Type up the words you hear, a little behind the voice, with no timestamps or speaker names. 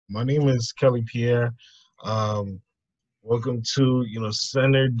My name is Kelley Pierre. Um, Welcome to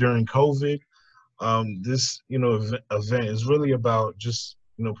Centered During COVID. This event is really about just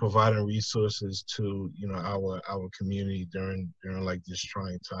providing resources to our community during like this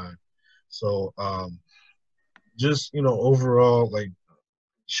trying time. So just overall, like,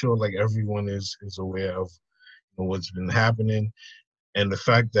 sure, like everyone is aware of what's been happening, and the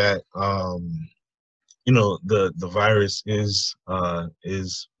fact that the virus is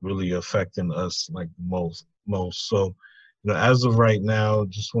really affecting us like most. So as of right now,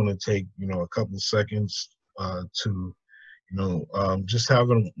 just want to take a couple seconds to just have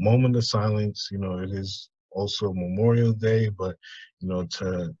a moment of silence. It is also Memorial Day, but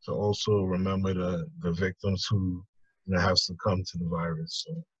to also remember the victims who have succumbed to the virus.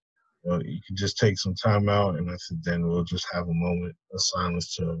 So you can just take some time out, and I think then we'll just have a moment of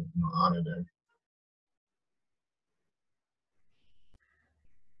silence to honor them.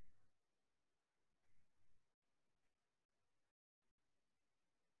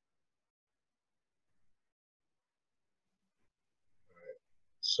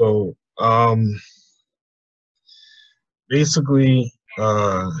 So basically,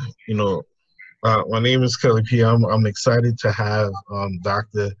 you know, my name is Kelley P. I'm excited to have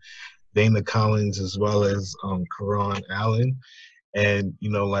Dr. Dana Collins as well as Keron Alleyne, and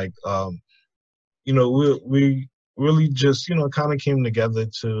we really just kind of came together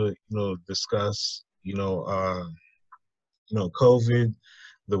to discuss COVID,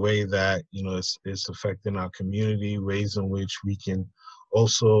 the way that it's affecting our community, ways in which we can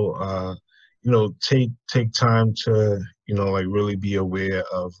also take time to like really be aware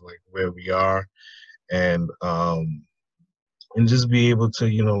of like where we are, and just be able to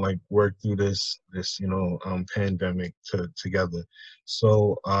like work through this pandemic together.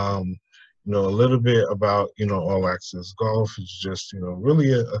 So a little bit about All Access Golf is just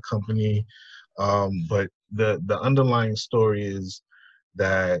really a company, but the underlying story is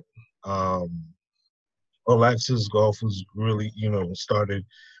that All Access Golf was really started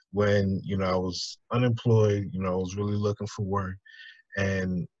when I was unemployed. I was really looking for work,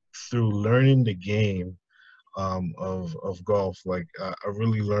 and through learning the game of golf, like I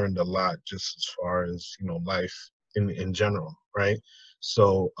really learned a lot just as far as life in general, right?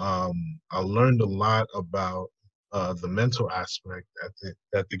 So I learned a lot about the mental aspect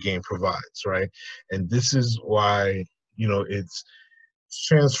that the game provides, right? And this is why it's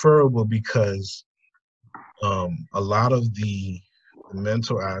transferable, because a lot of the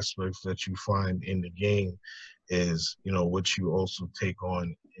mental aspects that you find in the game is what you also take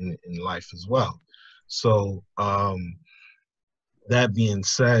on in life as well. So that being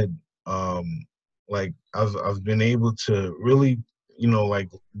said, like I've been able to really like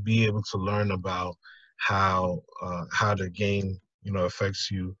be able to learn about how the game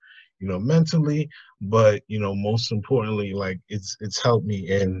affects you mentally, but most importantly, like it's helped me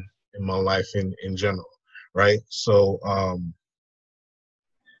in my life in general, right? So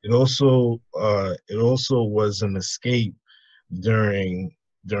it also was an escape during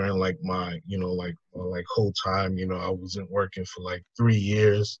like my like whole time I wasn't working for like 3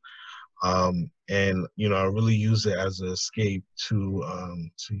 years, and I really use it as an escape to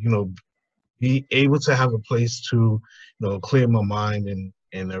be able to have a place to clear my mind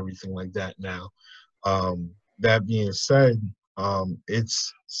and everything like that. Now that being said,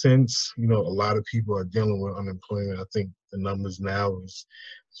 it's since a lot of people are dealing with unemployment. I think the numbers now is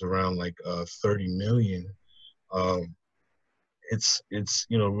around like 30 million. um, it's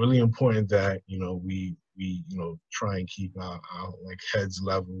really important that we try and keep our like heads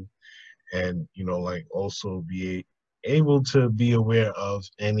level, and like also be able to be aware of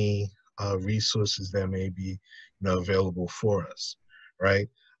any resources that may be available for us, right?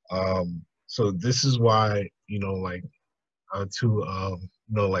 So this is why like our two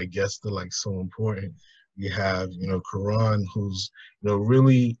like guests are like so important. We have Karan, who's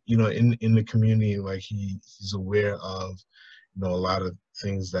really in the community, like he's aware of a lot of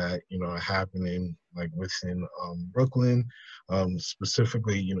things that are happening like within Brooklyn,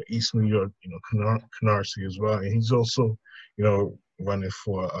 specifically East New York, Canarsie as well, and he's also running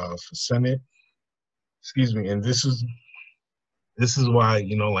for Senate. Excuse me. And this is why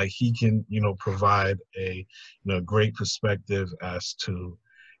like he can provide a great perspective as to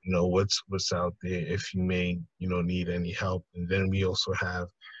what's out there if you may need any help. And then we also have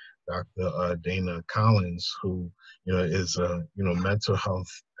Dr. Dana Collins, who is a mental health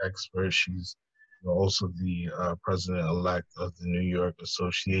expert. She's also the president-elect of the New York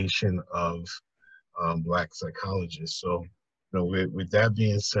Association of Black Psychologists. So, with that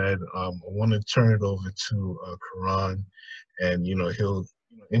being said, I want to turn it over to Karan, and he'll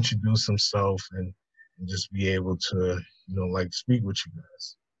introduce himself and just be able to, like speak with you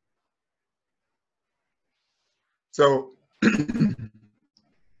guys. So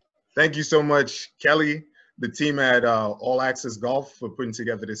thank you so much, Kelley, the team at All Access Golf for putting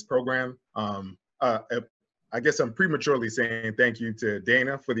together this program. I guess I'm prematurely saying thank you to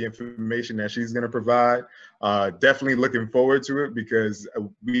Dana for the information that she's going to provide. Definitely looking forward to it because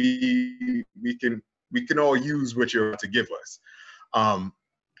we can all use what you're about to give us.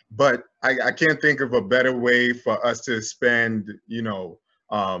 But I can't think of a better way for us to spend,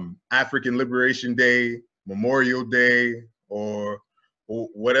 African Liberation Day, Memorial Day, or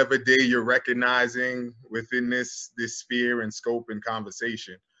whatever day you're recognizing within this sphere and scope and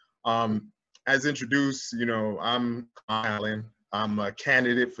conversation. As introduced, I'm Collins. I'm a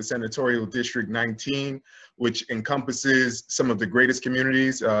candidate for Senatorial District 19, which encompasses some of the greatest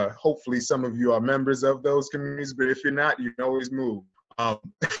communities. Hopefully some of you are members of those communities, but if you're not, you can always move.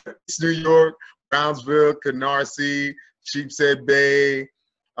 New York, Brownsville, Canarsie, Sheepshead Bay,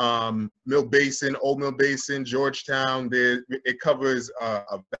 Mill Basin, Old Mill Basin, Georgetown. It covers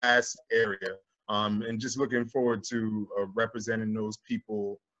a vast area, and just looking forward to representing those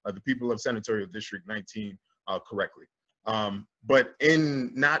people, the people of Senatorial District 19 correctly. But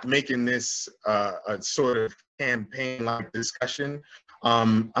in not making this a sort of campaign-like discussion,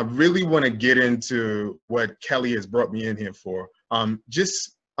 I really want to get into what Kelley has brought me in here for.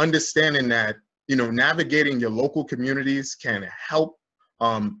 Just understanding that, navigating your local communities can help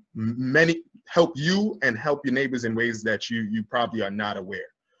help you and help your neighbors in ways that you probably are not aware.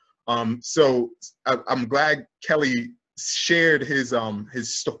 So I'm glad Kelley shared his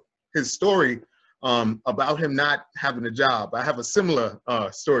story about him not having a job. I have a similar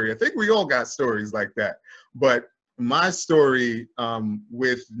story. I think we all got stories like that. But my story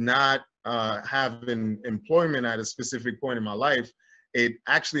with not having employment at a specific point in my life, it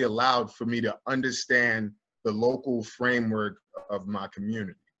actually allowed for me to understand the local framework of my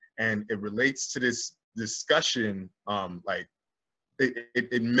community. And it relates to this discussion, like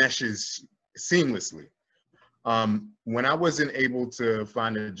it meshes seamlessly. When I wasn't able to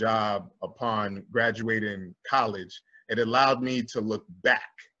find a job upon graduating college, it allowed me to look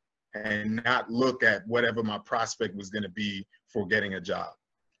back and not look at whatever my prospect was going to be for getting a job.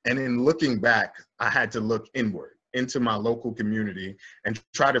 And in looking back, I had to look inward into my local community and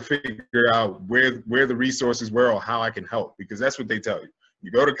try to figure out where the resources were or how I can help, because that's what they tell you.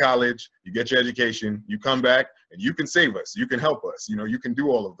 You go to college, you get your education, you come back, and you can save us, you can help us, you can do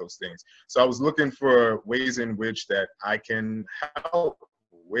all of those things. So I was looking for ways in which that I can help.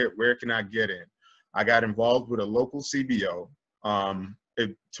 Where can I get in? I got involved with a local CBO.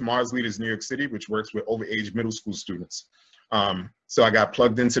 Tomorrow's Leaders New York City, which works with overage middle school students. So I got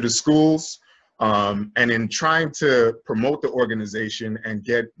plugged into the schools, and in trying to promote the organization and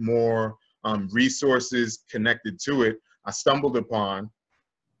get more resources connected to it, I stumbled upon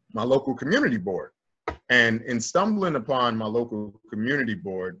my local community board. And in stumbling upon my local community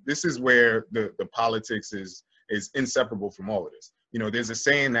board, this is where the politics is inseparable from all of this. There's a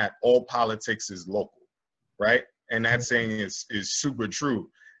saying that all politics is local, right? And that saying is super true.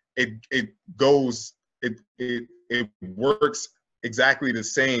 It works exactly the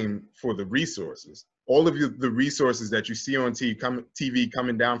same for the resources. All of the resources that you see on TV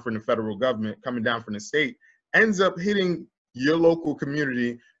coming down from the federal government, coming down from the state, ends up hitting your local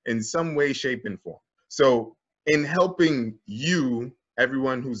community in some way, shape, and form. So in helping you,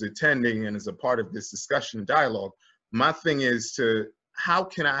 everyone who's attending and is a part of this discussion and dialogue, my thing is how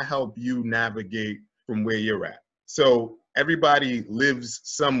can I help you navigate from where you're at? So everybody lives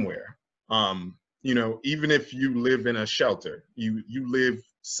somewhere. Even if you live in a shelter, you live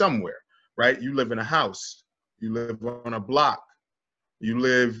somewhere, right? You live in a house, you live on a block, you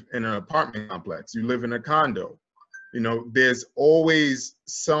live in an apartment complex, you live in a condo. There's always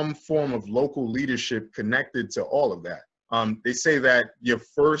some form of local leadership connected to all of that. They say that your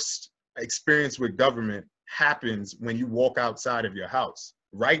first experience with government happens when you walk outside of your house.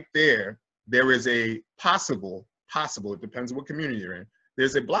 Right there is a possible, it depends on what community you're in,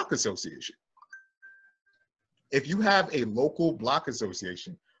 there's a block association. If you have a local block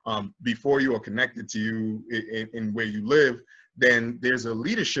association before you are connected to you in where you live, then there's a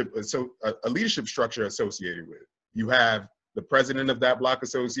leadership structure associated with it. You have the president of that block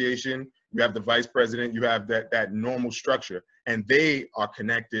association, you have the vice president, you have that normal structure, and they are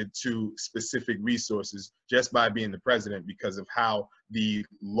connected to specific resources just by being the president because of how the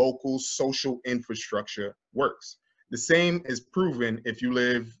local social infrastructure works. The same is proven if you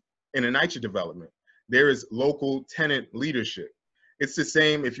live in a NYCHA development. There is local tenant leadership. It's the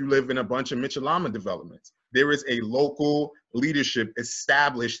same if you live in a bunch of Mitchell-Lama developments. There is a local leadership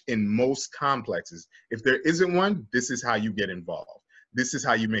established in most complexes. If there isn't one, this is how you get involved. This is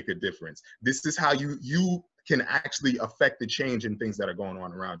how you make a difference. This is how you can actually affect the change in things that are going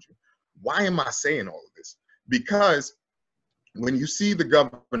on around you. Why am I saying all of this? Because when you see the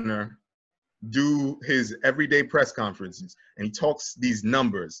governor do his everyday press conferences and he talks these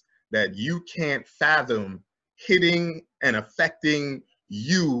numbers that you can't fathom hitting and affecting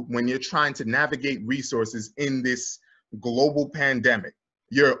you when you're trying to navigate resources in this global pandemic.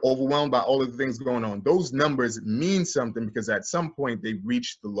 You're overwhelmed by all of the things going on. Those numbers mean something because at some point they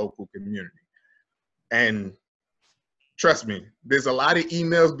reach the local community. And trust me, there's a lot of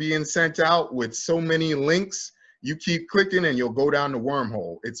emails being sent out with so many links. You keep clicking and you'll go down the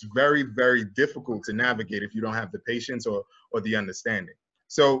wormhole. It's very, very difficult to navigate if you don't have the patience or the understanding.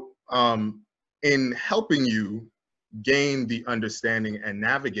 So in helping you gain the understanding and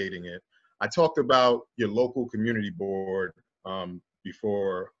navigating it, I talked about your local community board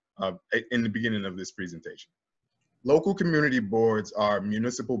before in the beginning of this presentation. Local community boards are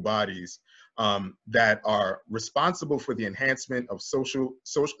municipal bodies that are responsible for the enhancement of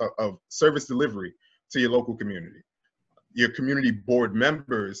of service delivery to your local community. Your community board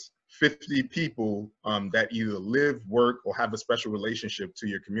members, 50 people that either live, work, or have a special relationship to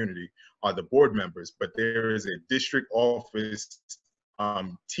your community are the board members, but there is a district office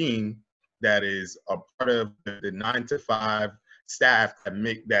team that is a part of the 9 to 5 staff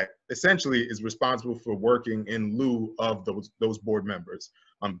that essentially is responsible for working in lieu of those board members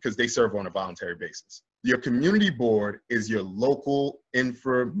because they serve on a voluntary basis. Your community board is your local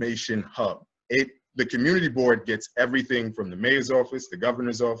information hub. The community board gets everything from the mayor's office, the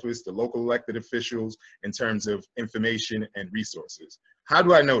governor's office, the local elected officials in terms of information and resources. How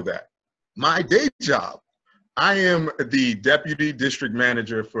do I know that? My day job. I am the deputy district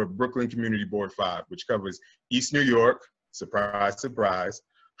manager for Brooklyn Community Board 5, which covers East New York, surprise, surprise,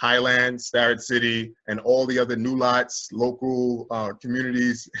 Highland, Starrett City, and all the other new lots, local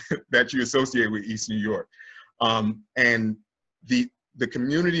communities that you associate with East New York. And the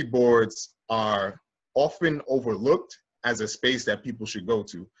community boards are often overlooked as a space that people should go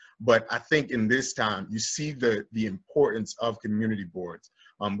to. But I think in this time, you see the importance of community boards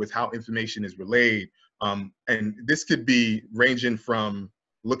with how information is relayed. And this could be ranging from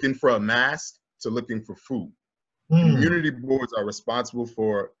looking for a mask to looking for food. Community boards are responsible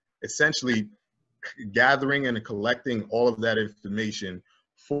for essentially gathering and collecting all of that information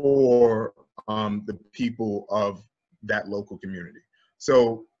for the people of that local community.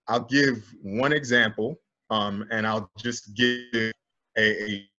 So I'll give one example, and I'll just give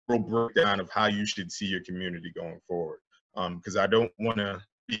a real breakdown of how you should see your community going forward, because I don't want to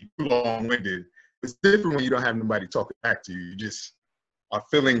be too long-winded. It's different when you don't have nobody talking back to you. You just are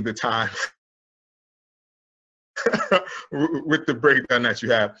filling the time with the breakdown that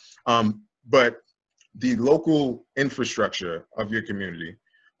you have. But the local infrastructure of your community,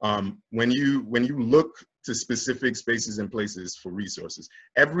 when you look to specific spaces and places for resources,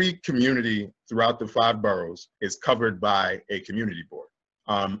 every community throughout the 5 boroughs is covered by a community board.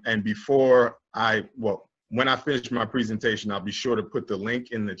 And when I finish my presentation, I'll be sure to put the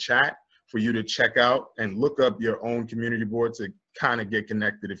link in the chat for you to check out and look up your own community board to kind of get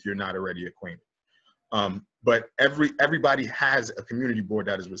connected if you're not already acquainted. But everybody has a community board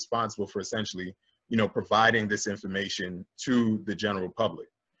that is responsible for essentially, providing this information to the general public.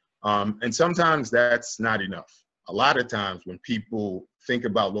 And sometimes that's not enough. A lot of times when people think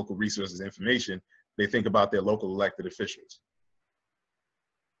about local resources information, they think about their local elected officials.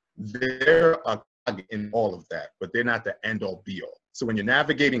 They're a cog in all of that, but they're not the end all be all. So when you're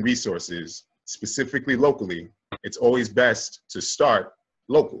navigating resources, specifically locally, it's always best to start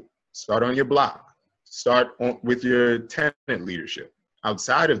local. Start on your block. Start with your tenant leadership.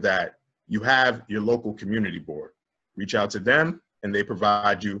 Outside of that, you have your local community board. Reach out to them and they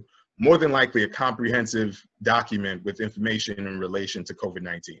provide you more than likely a comprehensive document with information in relation to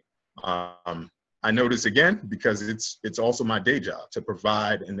COVID-19. I know this again because it's also my day job to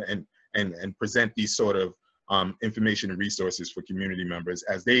provide and present these sort of information and resources for community members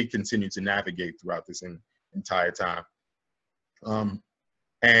as they continue to navigate throughout this entire time.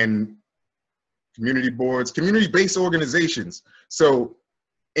 And community boards, community-based organizations. So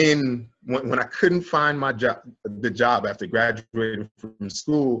when I couldn't find the job after graduating from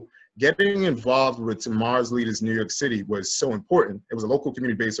school, getting involved with Tomorrow's Leaders New York City was so important. It was a local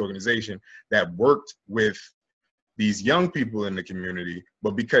community-based organization that worked with these young people in the community,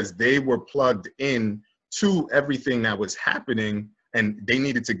 but because they were plugged in to everything that was happening and they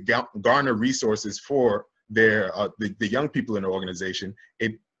needed to garner resources for the young people in the organization,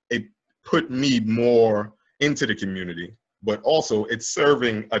 it put me more into the community, but also it's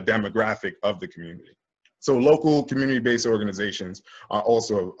serving a demographic of the community. So local community-based organizations are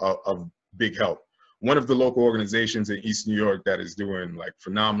also of big help. One of the local organizations in East New York that is doing like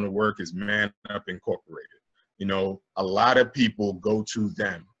phenomenal work is Man Up Incorporated. You know, a lot of people go to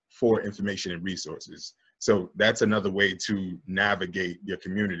them for information and resources. So that's another way to navigate your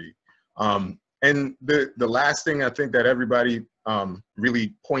community. And the last thing I think that everybody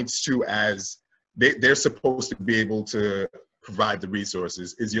really points to as they're supposed to be able to provide the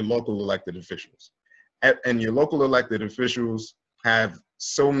resources is your local elected officials. And your local elected officials have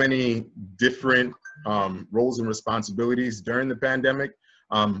so many different roles and responsibilities during the pandemic.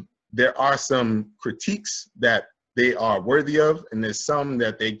 There are some critiques that they are worthy of, and there's some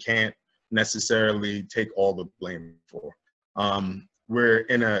that they can't necessarily take all the blame for. We're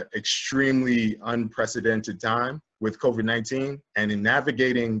in an extremely unprecedented time with COVID-19, and in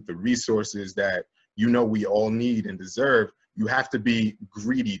navigating the resources that you know we all need and deserve, you have to be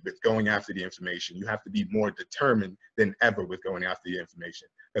greedy with going after the information. You have to be more determined than ever with going after the information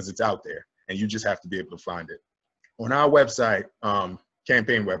because it's out there and you just have to be able to find it. On our website,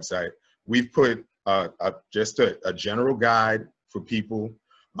 campaign website, we've put just a general guide for people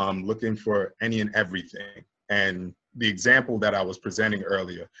looking for any and everything. And the example that I was presenting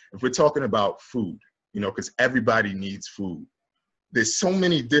earlier, if we're talking about food, you know, because everybody needs food, there's so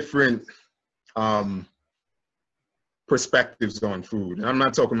many different perspectives on food. And I'm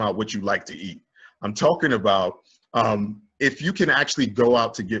not talking about what you like to eat. I'm talking about if you can actually go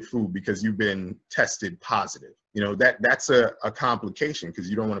out to get food because you've been tested positive, you know, that's a complication because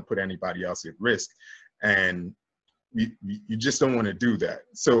you don't want to put anybody else at risk. And you just don't want to do that.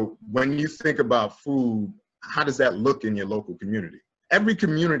 So when you think about food, how does that look in your local community? Every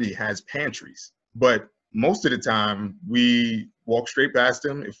community has pantries, but most of the time we walk straight past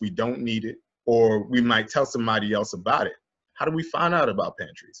them if we don't need it, or we might tell somebody else about it. How do we find out about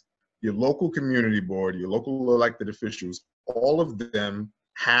pantries? Your local community board, your local elected officials, all of them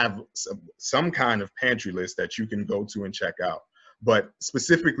have some kind of pantry list that you can go to and check out. But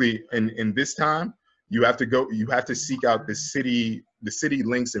specifically in this time, you have to seek out the city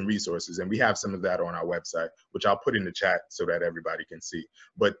links and resources. And we have some of that on our website, which I'll put in the chat so that everybody can see.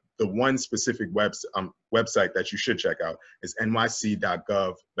 But the one specific website that you should check out is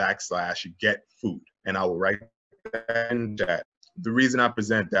nyc.gov/getfood. And I will write that in chat. The reason I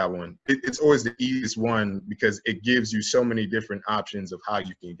present that one, it's always the easiest one because it gives you so many different options of how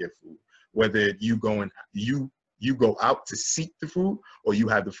you can get food. Whether you go out to seek the food or you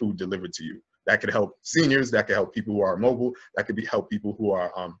have the food delivered to you. That could help seniors, that could help people who are mobile, that could help people who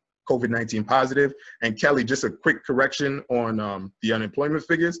are COVID-19 positive. And Kelley, just a quick correction on the unemployment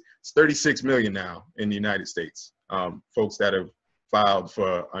figures. It's 36 million now in the United States, folks that have filed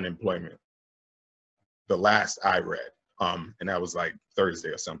for unemployment. The last I read, and that was like Thursday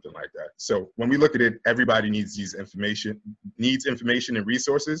or something like that. So when we look at it, everybody needs information and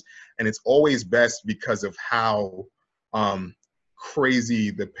resources. And it's always best because of how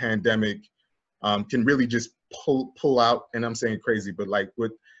crazy the pandemic can really just pull out, and I'm saying crazy, but like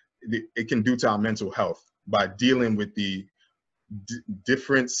what it can do to our mental health by dealing with the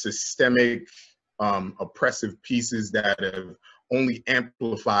different systemic oppressive pieces that have only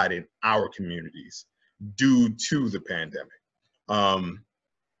amplified in our communities due to the pandemic.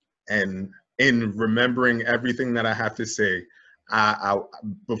 And in remembering everything that I have to say,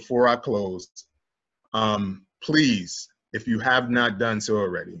 before I close, please, if you have not done so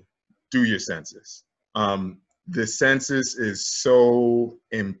already, do your census. The census is so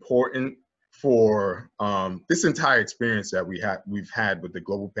important for this entire experience that we've had with the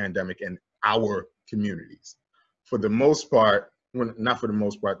global pandemic and our communities. For the most part, well, not for the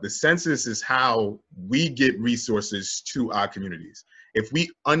most part, the census is how we get resources to our communities. If we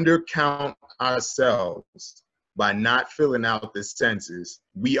undercount ourselves by not filling out the census,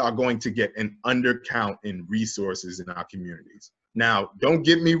 we are going to get an undercount in resources in our communities. Now, don't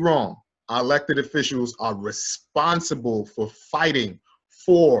get me wrong. Our elected officials are responsible for fighting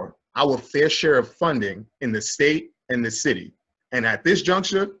for our fair share of funding in the state and the city. And at this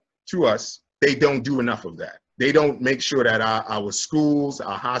juncture, to us, they don't do enough of that. They don't make sure that our schools,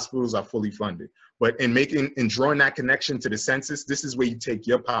 our hospitals are fully funded. But in drawing that connection to the census, this is where you take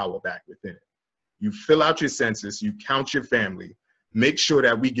your power back within it. You fill out your census, you count your family, make sure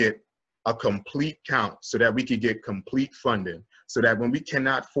that we get a complete count so that we can get complete funding, so that when we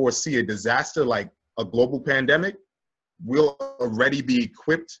cannot foresee a disaster like a global pandemic, we'll already be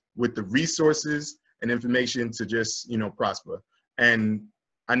equipped with the resources and information to just, prosper. And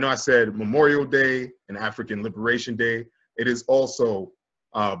I know I said Memorial Day and African Liberation Day. It is also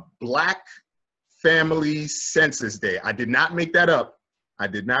Black Family Census Day. I did not make that up. I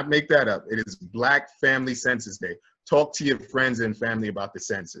did not make that up. It is Black Family Census Day. Talk to your friends and family about the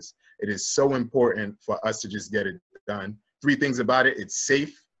census. It is so important for us to just get it done. 3 things about it: it's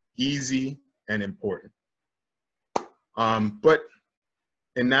safe, easy, and important. But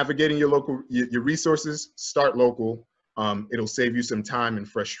in navigating your local, your resources, start local. It'll save you some time and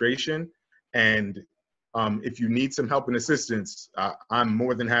frustration. And if you need some help and assistance, I'm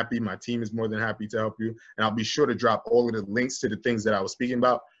more than happy. My team is more than happy to help you. And I'll be sure to drop all of the links to the things that I was speaking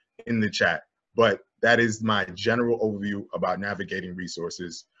about in the chat. But that is my general overview about navigating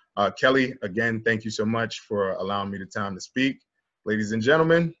resources. Kelley, again, thank you so much for allowing me the time to speak. Ladies and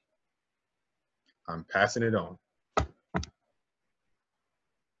gentlemen, I'm passing it on.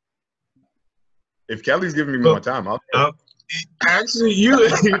 If Kelley's giving me more time, I'll actually,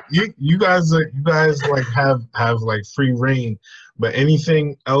 you guys like have like free reign. But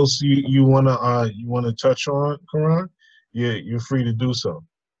anything else you wanna touch on, Keron, you're free to do so.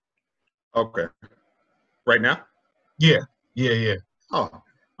 Okay. Right now? Yeah.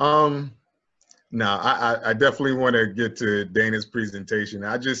 Oh, no, I definitely want to get to Dana's presentation.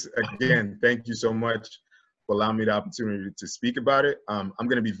 Again, thank you so much for allowing me the opportunity to speak about it. I'm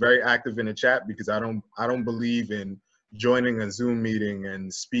going to be very active in the chat because I don't believe in joining a Zoom meeting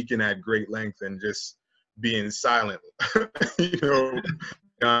and speaking at great length and just being silent. You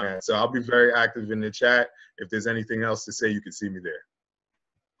know, so I'll be very active in the chat. If there's anything else to say, you can see me there.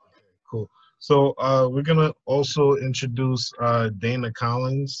 Cool. So we're gonna also introduce Dana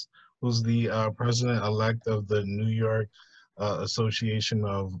Collins, who's the president-elect of the New York Association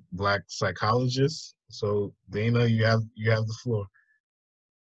of Black Psychologists. So Dana, you have the floor.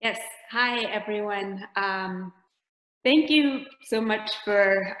 Yes. Hi, everyone. Thank you so much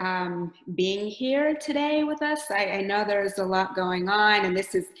for being here today with us. I know there's a lot going on, and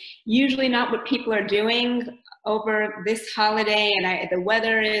this is usually not what people are doing over this holiday, and the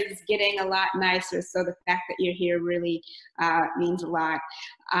weather is getting a lot nicer, so the fact that you're here really means a lot.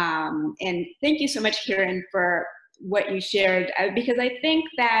 And thank you so much, Keron, for what you shared, because I think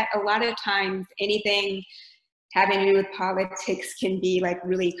that a lot of times anything having to do with politics can be like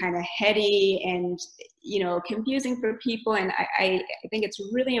really kind of heady and, you know, confusing for people. And I think it's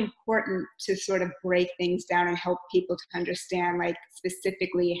really important to sort of break things down and help people to understand, like,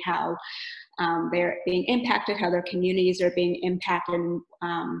 specifically how they're being impacted, how their communities are being impacted, and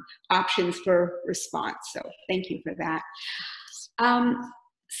options for response. So thank you for that.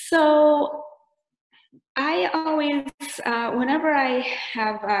 So I always, whenever I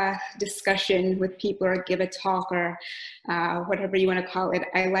have a discussion with people or give a talk or whatever you want to call it,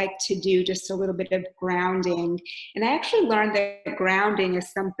 I like to do just a little bit of grounding. And I actually learned that grounding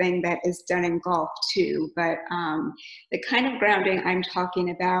is something that is done in golf too. But the kind of grounding I'm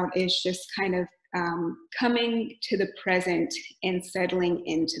talking about is just kind of coming to the present and settling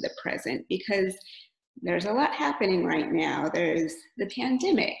into the present, because there's a lot happening right now. There's the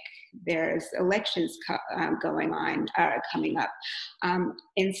pandemic. There's elections coming up.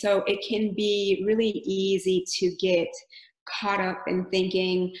 And so it can be really easy to get caught up in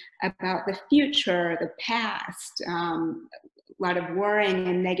thinking about the future, the past, a lot of worrying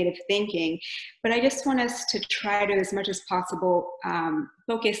and negative thinking. But I just want us to try to, as much as possible,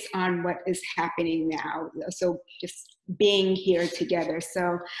 focus on what is happening now. So just being here together.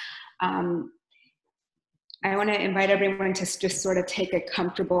 So I want to invite everyone to just sort of take a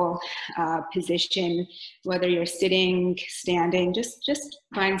comfortable position, whether you're sitting, standing, just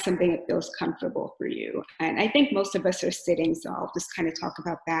find something that feels comfortable for you. And I think most of us are sitting, so I'll just kind of talk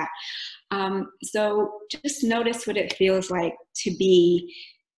about that. So just notice what it feels like to be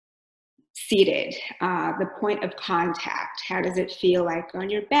seated, the point of contact. How does it feel like on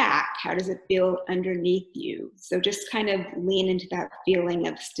your back? How does it feel underneath you? So just kind of lean into that feeling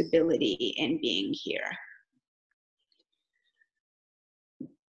of stability and being here.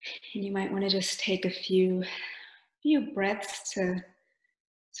 And you might want to just take a few breaths to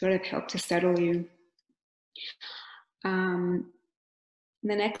sort of help to settle you. The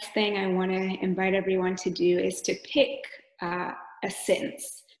next thing I want to invite everyone to do is to pick a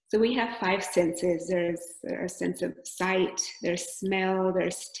sense. So we have 5 senses. There's a sense of sight, there's smell,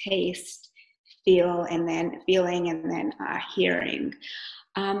 there's taste, feeling, and then hearing.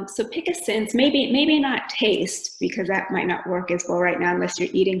 So pick a sense, maybe not taste, because that might not work as well right now unless you're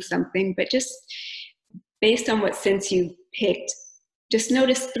eating something, but just based on what sense you picked, just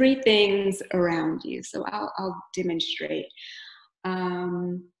notice 3 things around you. So I'll demonstrate.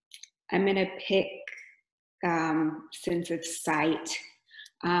 I'm gonna pick sense of sight.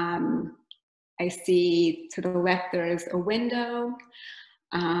 I see to the left there is a window,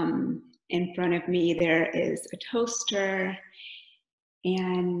 and in front of me, there is a toaster,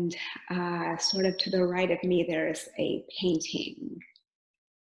 and sort of to the right of me, there's a painting.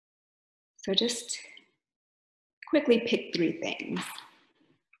 So just quickly pick 3 things.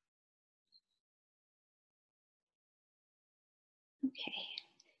 Okay.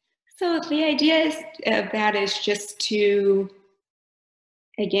 So the idea of that is just to,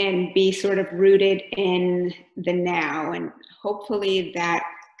 again, be sort of rooted in the now, and hopefully that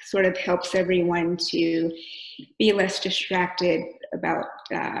sort of helps everyone to be less distracted about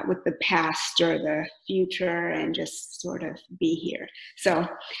with the past or the future, and just sort of be here. So,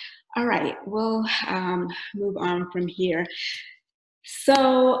 all right, we'll move on from here.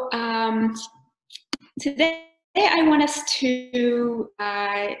 So today I want us to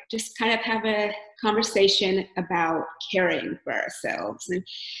just kind of have a conversation about caring for ourselves, and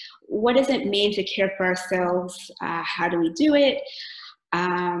what does it mean to care for ourselves? How do we do it?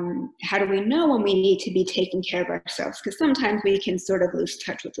 How do we know when we need to be taking care of ourselves? Because sometimes we can sort of lose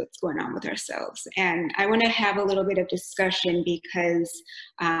touch with what's going on with ourselves. And I want to have a little bit of discussion, because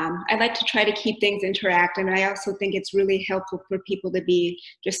I like to try to keep things interactive. And I also think it's really helpful for people to be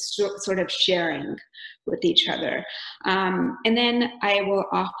just sort of sharing with each other. And then I will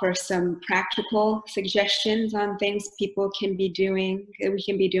offer some practical suggestions on things people can be doing, that we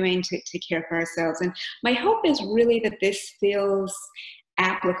can be doing to care for ourselves. And my hope is really that this feels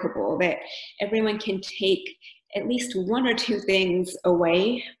applicable, that everyone can take at least 1 or 2 things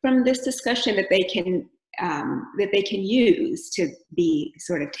away from this discussion that they can use to be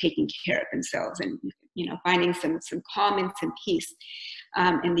sort of taking care of themselves, and finding some calm and some peace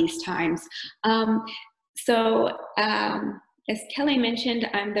in these times. As Kelley mentioned,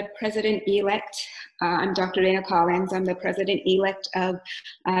 I'm the president-elect. I'm Dr. Dana Collins. I'm the president-elect of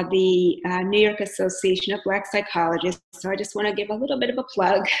the New York Association of Black Psychologists. So I just want to give a little bit of a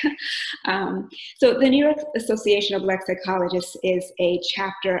plug. So the New York Association of Black Psychologists is a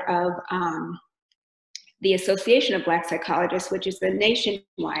chapter of the Association of Black Psychologists, which is the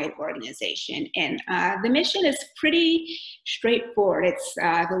nationwide organization. And the mission is pretty straightforward. It's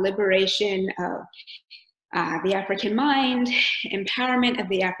the liberation of the African mind, empowerment of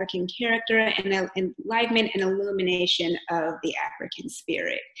the African character, and enlightenment and illumination of the African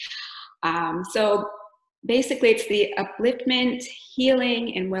spirit. So basically, it's the upliftment,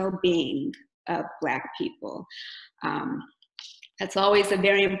 healing, and well-being of Black people. That's always a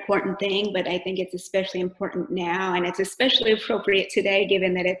very important thing, but I think it's especially important now, and it's especially appropriate today,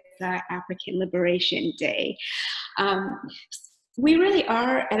 given that it's African Liberation Day. We really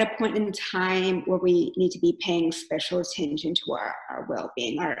are at a point in time where we need to be paying special attention to our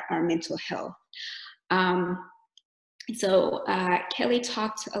well-being, our mental health. So Kelley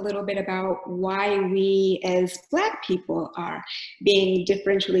talked a little bit about why we as Black people are being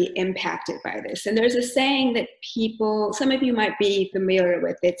differentially impacted by this. And there's a saying that some of you might be familiar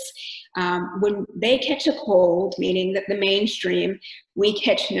with. It's when they catch a cold, meaning that the mainstream, we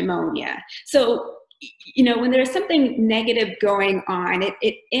catch pneumonia. So when there's something negative going on,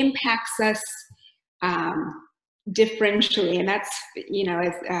 it impacts us differentially. And that's,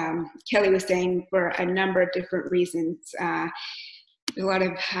 as Kelley was saying, for a number of different reasons. A lot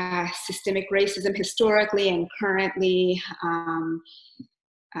of systemic racism historically and currently.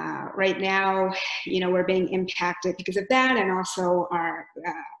 Right now, we're being impacted because of that, and also our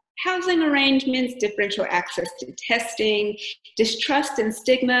housing arrangements, differential access to testing, distrust and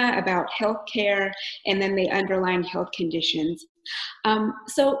stigma about healthcare, and then the underlying health conditions.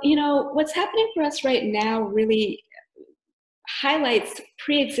 So, what's happening for us right now really highlights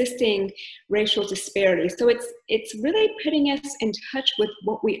pre-existing racial disparities. So it's really putting us in touch with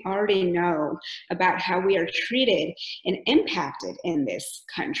what we already know about how we are treated and impacted in this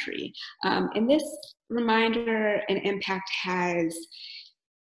country. And this reminder and impact has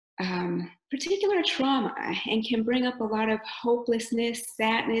particular trauma and can bring up a lot of hopelessness,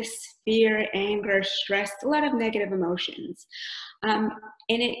 sadness, fear, anger, stress, a lot of negative emotions. And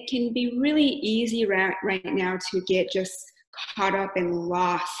it can be really easy right now to get just caught up and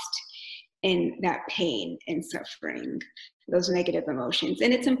lost in that pain and suffering, those negative emotions.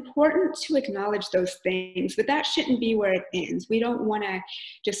 And it's important to acknowledge those things, but that shouldn't be where it ends. We don't want to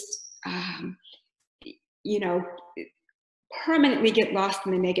just, permanently get lost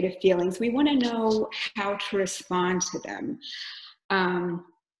in the negative feelings. We want to know how to respond to them.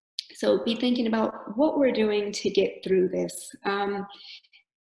 So be thinking about what we're doing to get through this.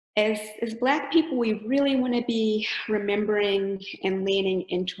 As Black people, we really want to be remembering and leaning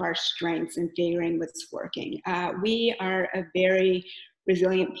into our strengths and figuring what's working. We are a very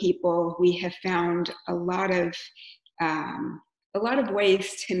resilient people. We have found a lot of a lot of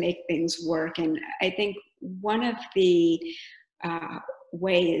ways to make things work. And I think one of the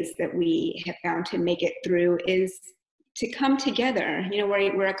ways that we have found to make it through is to come together. You know,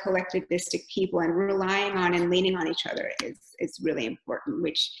 we're a collectivistic people, and relying on and leaning on each other is really important,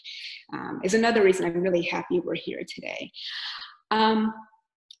 which is another reason I'm really happy we're here today.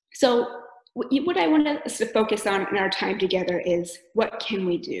 So what I want us to focus on in our time together is, what can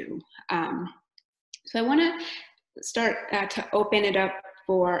we do? So I want to start to open it up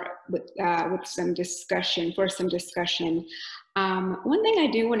with some discussion. One thing I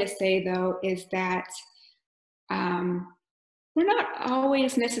do want to say, though, is that we're not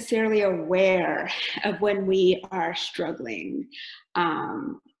always necessarily aware of when we are struggling.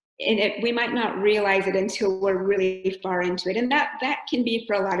 And we might not realize it until we're really far into it. And that can be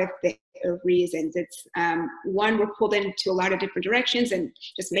for a lot of reasons. It's one, we're pulled into a lot of different directions and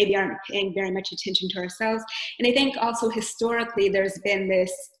just maybe aren't paying very much attention to ourselves. And I think also historically there's been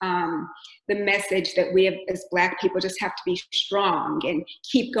this, the message that we have, as Black people, just have to be strong and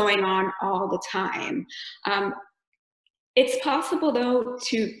keep going on all the time. It's possible, though,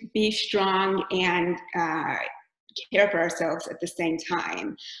 to be strong and care for ourselves at the same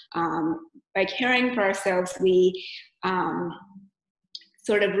time. By caring for ourselves, we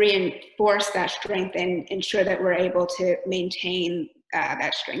sort of reinforce that strength and ensure that we're able to maintain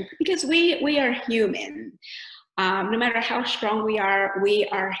that strength, because we are human. No matter how strong we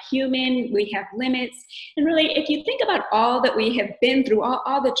are human, we have limits. And really, if you think about all that we have been through,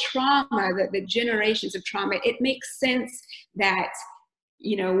 all the trauma, the generations of trauma, it makes sense that,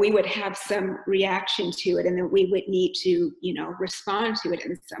 you know, we would have some reaction to it, and that we would need to, you know, respond to it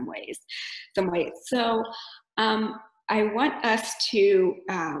in some ways. So I want us to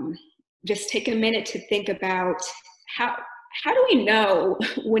just take a minute to think about how do we know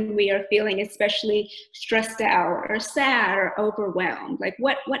when we are feeling especially stressed out or sad or overwhelmed? Like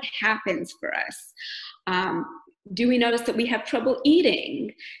what happens for us? Do we notice that we have trouble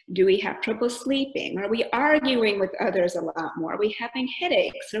eating? Do we have trouble sleeping? Are we arguing with others a lot more? Are we having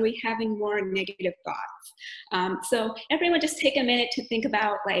headaches? Are we having more negative thoughts? So everyone just take a minute to think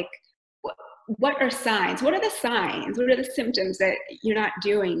about, like, what are signs? What are the signs? What are the symptoms that you're not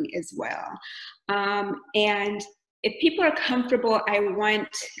doing as well? And if people are comfortable, I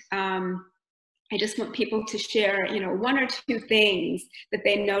just want people to share, you know, one or two things that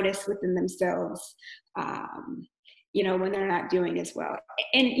they notice within themselves, you know, when they're not doing as well.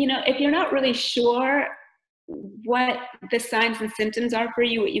 And, you know, if you're not really sure what the signs and symptoms are for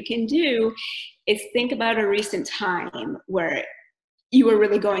you, what you can do is think about a recent time where you were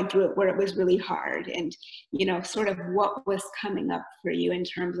really going through it, where it was really hard, and, you know, sort of what was coming up for you in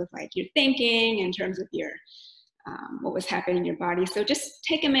terms of, like, your thinking, in terms of your what was happening in your body. So just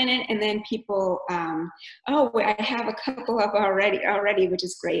take a minute, and then people, oh, I have a couple up already, which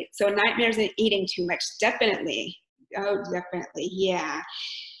is great. So nightmares and eating too much, definitely. Oh, definitely, yeah.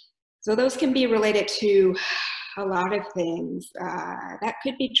 So those can be related to a lot of things. That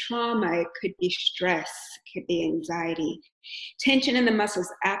could be trauma, it could be stress, it could be anxiety. Tension in the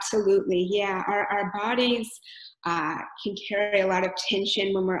muscles, absolutely, yeah. Our bodies can carry a lot of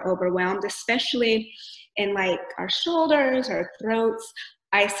tension when we're overwhelmed, especially in, like, our shoulders, our throats.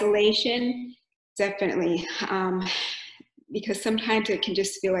 Isolation, definitely, because sometimes it can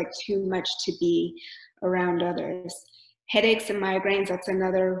just feel like too much to be around others. Headaches and migraines, that's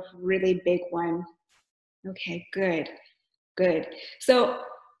another really big one. Okay, good. So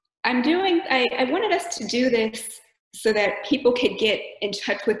I wanted us to do this so that people could get in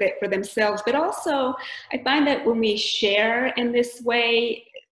touch with it for themselves, but also I find that when we share in this way,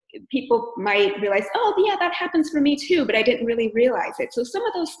 people might realize, oh yeah, that happens for me too, but I didn't really realize it. So some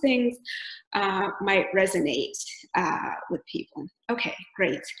of those things might resonate with people. Okay,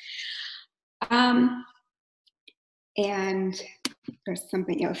 great. And there's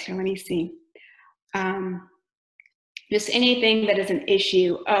something else here, let me see. Just anything that is an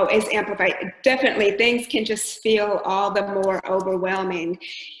issue, is amplified. Definitely, things can just feel all the more overwhelming.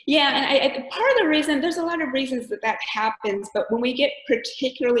 Yeah, and part of the reason, there's a lot of reasons that happens, but when we get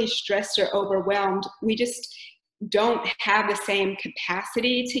particularly stressed or overwhelmed, we just don't have the same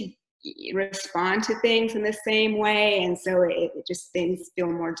capacity to respond to things in the same way, and so it just, things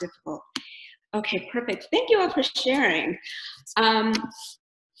feel more difficult. Okay, perfect. Thank you all for sharing.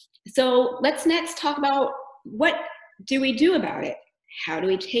 So let's next talk about, what do we do about it? How do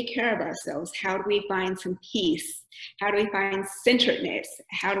we take care of ourselves? How do we find some peace? How do we find centeredness?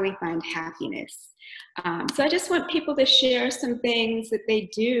 How do we find happiness? So I just want people to share some things that they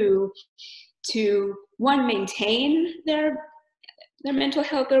do to, one, maintain their their mental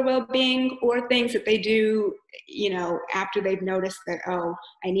health or well-being, or things that they do, after they've noticed that, oh,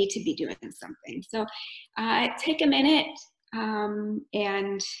 I need to be doing something. So take a minute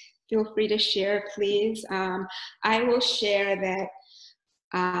and feel free to share, please. I will share that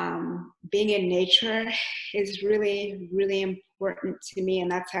being in nature is really, really important to me, and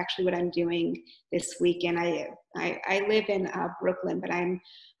that's actually what I'm doing this weekend. I live in Brooklyn, but I'm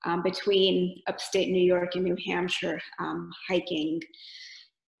between upstate New York and New Hampshire, hiking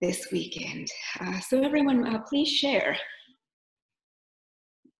this weekend. So everyone, please share.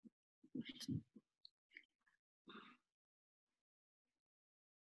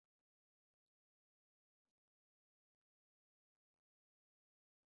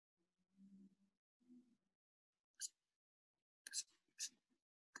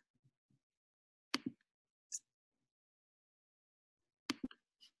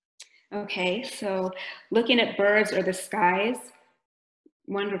 Okay, so looking at birds or the skies,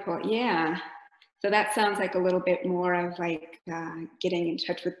 wonderful, yeah. So that sounds like a little bit more of like getting in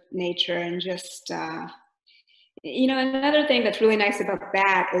touch with nature and just, another thing that's really nice about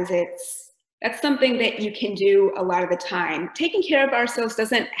that is that's something that you can do a lot of the time. Taking care of ourselves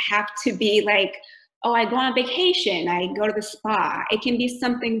doesn't have to be like, oh, I go on vacation, I go to the spa. It can be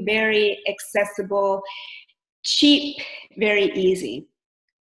something very accessible, cheap, very easy.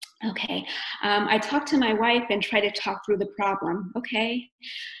 Okay, I talk to my wife and try to talk through the problem. Okay,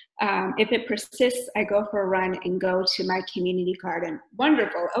 if it persists, I go for a run and go to my community garden.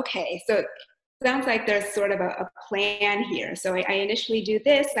 Wonderful. Okay, so it sounds like there's sort of a plan here. So I initially do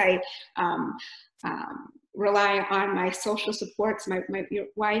this. I rely on my social supports, my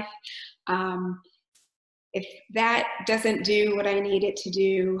wife. If that doesn't do what I need it to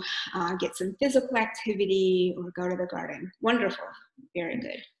do, get some physical activity or go to the garden. Wonderful. Very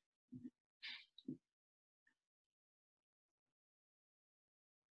good.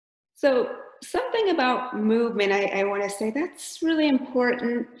 So something about movement, I want to say that's really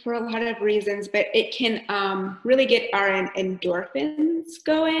important for a lot of reasons, but it can really get our endorphins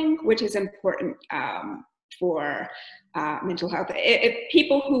going, which is important for mental health. If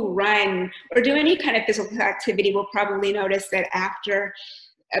people who run or do any kind of physical activity will probably notice that after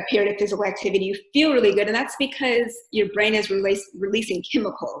a period of physical activity, you feel really good, and that's because your brain is releasing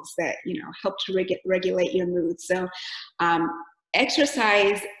chemicals that help to regulate your mood. So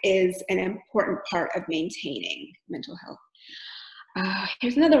exercise is an important part of maintaining mental health.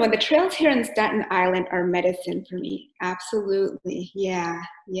 Here's another one. The trails here in Staten Island are medicine for me. Absolutely. Yeah.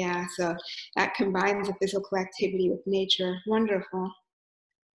 So that combines a physical activity with nature. Wonderful.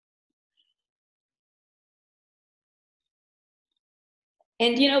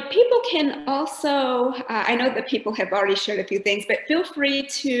 And people can also, I know that people have already shared a few things, but feel free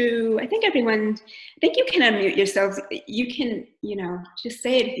to, I think you can unmute yourselves. You can, just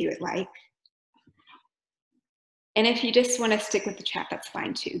say it if you would like. And if you just want to stick with the chat, that's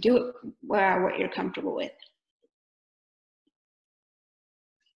fine too. Do it what you're comfortable with.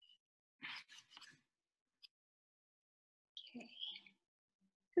 Okay.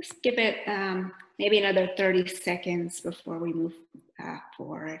 Just give it maybe another 30 seconds before we move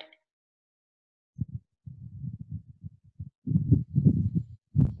forward.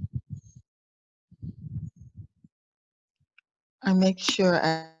 I make sure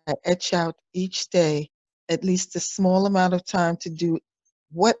I etch out each day at least a small amount of time to do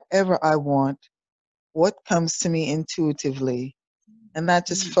whatever I want, what comes to me intuitively, and not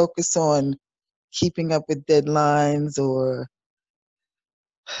just focus on keeping up with deadlines or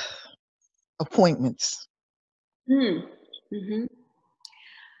appointments. Mm-hmm.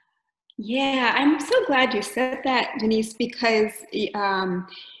 Yeah, I'm so glad you said that, Denise, because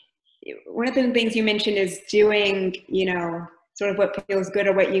one of the things you mentioned is doing, sort of what feels good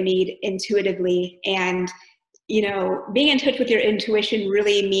or what you need intuitively. And, being in touch with your intuition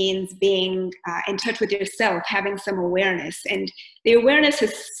really means being in touch with yourself, having some awareness. And the awareness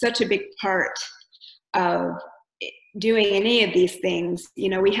is such a big part of doing any of these things.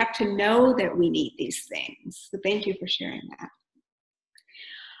 We have to know that we need these things. So thank you for sharing that.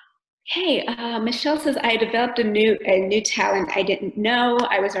 Okay, Michelle says, I developed a new talent I didn't know.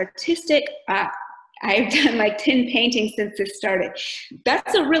 I was artistic. I've done like 10 paintings since this started.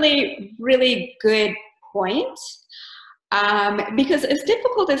 That's a really, really good point. Because as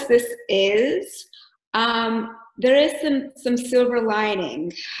difficult as this is, there is some silver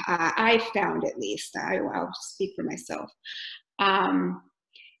lining. I found, at least. I'll speak for myself.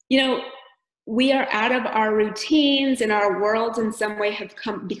 we are out of our routines, and our worlds in some way have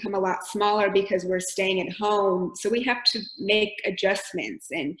become a lot smaller because we're staying at home. So we have to make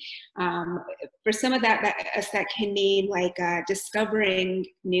adjustments. And for some of that can mean like discovering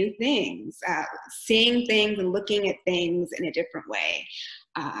new things, seeing things and looking at things in a different way.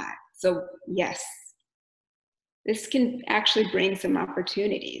 So yes, this can actually bring some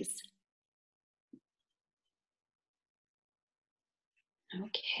opportunities.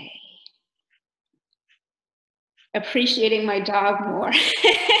 Okay. Appreciating my dog more.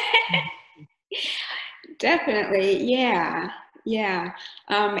 Definitely, yeah, yeah.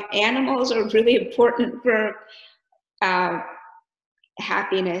 Animals are really important for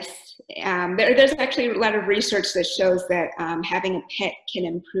happiness. There's actually a lot of research that shows that having a pet can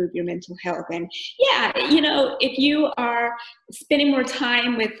improve your mental health. And yeah, you know, if you are spending more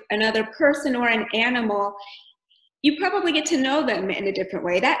time with another person or an animal, you probably get to know them in a different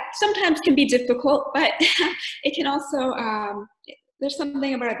way. That sometimes can be difficult, but it can also, there's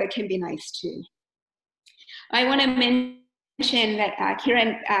something about it that can be nice too. I want to mention that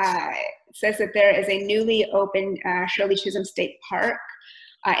Keron says that there is a newly opened Shirley Chisholm State Park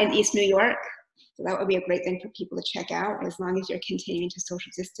in East New York. So that would be a great thing for people to check out, as long as you're continuing to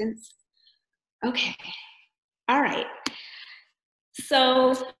social distance. Okay, all right.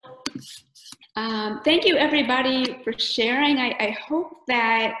 So thank you everybody for sharing. I hope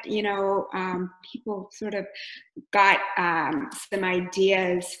that, you know, people sort of got some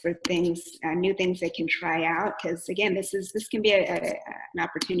ideas for things, new things they can try out, because again, this can be an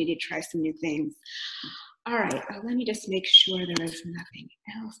opportunity to try some new things. All right, let me just make sure there is nothing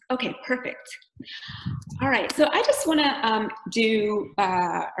else. Okay, perfect. All right, so I just want to do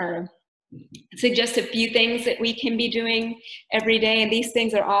or suggest a few things that we can be doing every day, and these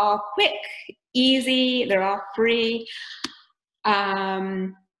things are all quick, easy, they're all free. All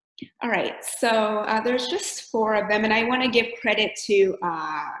right, so there's just 4 of them, and I want to give credit to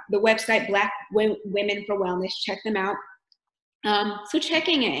the website Black Women for Wellness. Check them out. So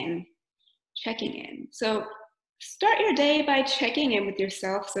checking in. So start your day by checking in with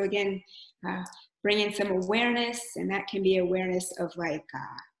yourself. So again, bring in some awareness, and that can be awareness of like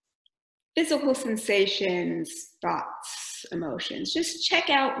physical sensations, thoughts, emotions. Just check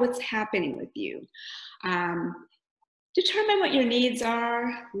out what's happening with you. Determine what your needs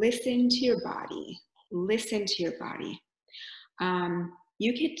are. Listen to your body. Listen to your body.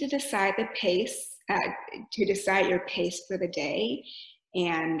 You get to decide the pace, to decide your pace for the day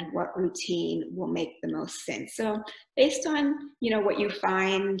and what routine will make the most sense. So based on, you know, what you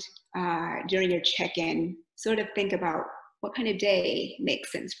find during your check-in, sort of think about what kind of day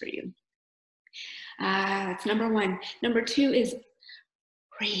makes sense for you. That's number 1. Number 2 is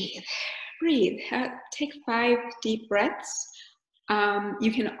breathe. Breathe. Take 5 deep breaths.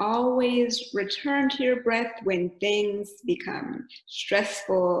 You can always return to your breath when things become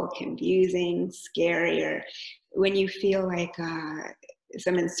stressful, confusing, scary, or when you feel like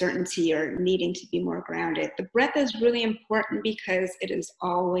some uncertainty or needing to be more grounded. The breath is really important because it is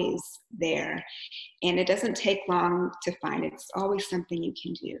always there, and it doesn't take long to find it. It's always something you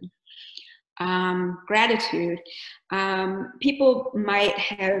can do. Gratitude. People might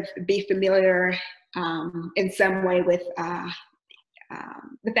be familiar in some way with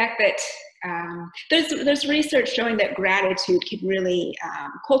the fact that there's research showing that gratitude can really,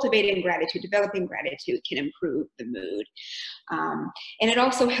 cultivating gratitude, developing gratitude can improve the mood. And it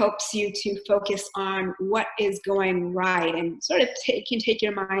also helps you to focus on what is going right, and sort of can take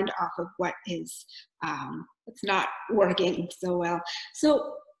your mind off of what is, what's not working so well.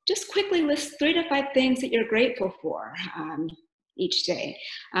 So just quickly list 3 to 5 things that you're grateful for each day.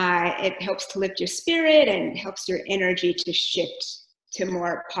 It helps to lift your spirit and helps your energy to shift to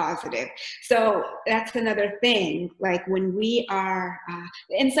more positive. So that's another thing. Like when we are,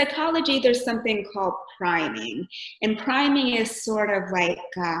 in psychology, there's something called priming. And priming is sort of like,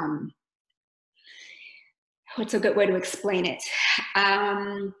 what's a good way to explain it?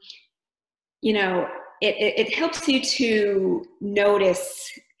 You know, it helps you to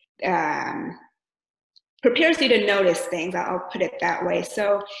notice, prepares you to notice things, I'll put it that way.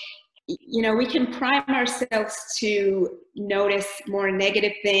 So, you know, we can prime ourselves to notice more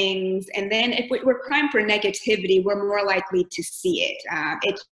negative things, and then if we're primed for negativity, we're more likely to see it.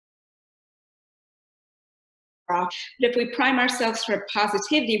 But if we prime ourselves for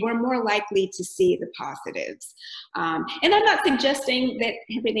positivity, we're more likely to see the positives. And I'm not suggesting that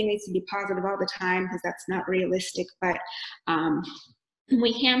everything needs to be positive all the time, because that's not realistic, but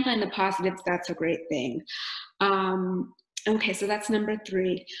we can find the positives. That's a great thing. Okay, so that's number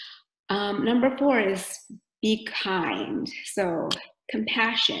 3. Number 4 is be kind. So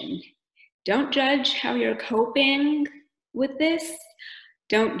compassion. Don't judge how you're coping with this.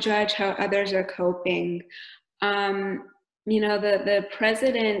 Don't judge how others are coping. You know, the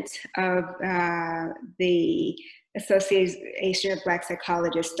president of the Association of Black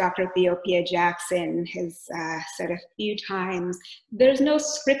Psychologists, Dr. Theopia Jackson, has said a few times, there's no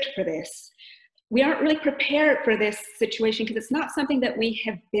script for this. We aren't really prepared for this situation because it's not something that we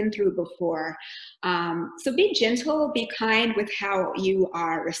have been through before. So be gentle, be kind with how you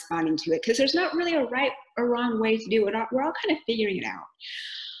are responding to it, because there's not really a right or wrong way to do it. We're all kind of figuring it out.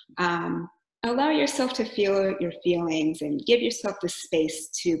 Allow yourself to feel your feelings and give yourself the space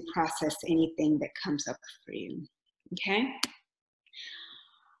to process anything that comes up for you, okay?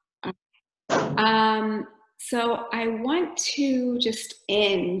 So I want to just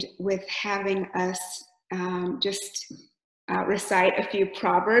end with having us just recite a few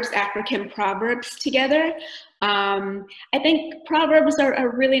proverbs, African proverbs together. I think proverbs are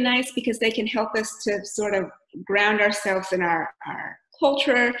really nice because they can help us to sort of ground ourselves in our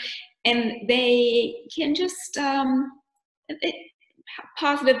culture, and they can just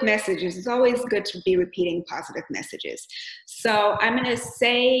positive messages. It's always good to be repeating positive messages. So I'm going to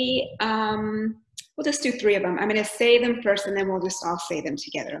say, we'll just do 3 of them. I'm going to say them first, and then we'll just all say them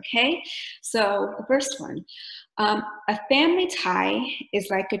together, okay? So the first one, a family tie is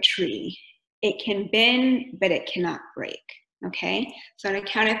like a tree. It can bend, but it cannot break, okay? So on a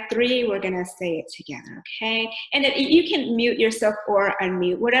count of 3, we're going to say it together, okay? And you can mute yourself or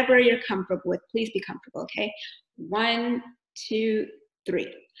unmute, whatever you're comfortable with. Please be comfortable, okay? 1, 2,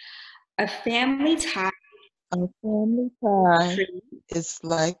 3. A family tie. A family tie is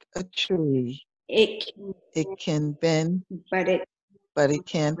like a tree. It can bend, but it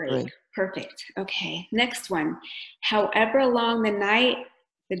can't break. Perfect. Okay. Next one. However long the night,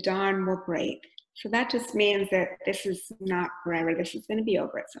 the dawn will break. So that just means that this is not forever. This is going to be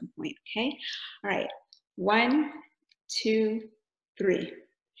over at some point. Okay. All right. 1, 2, 3.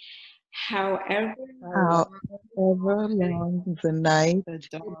 However long the night,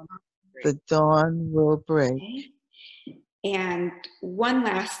 the dawn will break. Okay. And one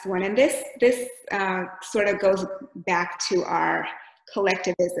last one, and this sort of goes back to our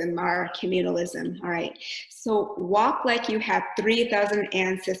collectivism, our communalism. All right. So walk like you have 3,000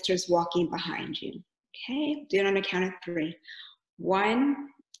 ancestors walking behind you. Okay. Do it on a count of 3. 1,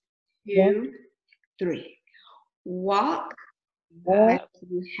 2, 3. Walk like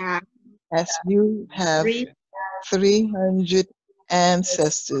you have as you have 300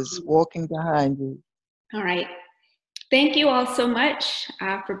 ancestors walking behind you. All right. Thank you all so much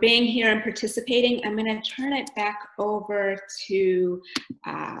for being here and participating. I'm going to turn it back over to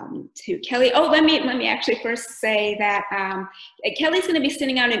Kelley. Oh, let me actually first say that Kelley's going to be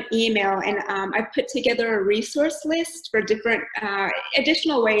sending out an email, and I put together a resource list for different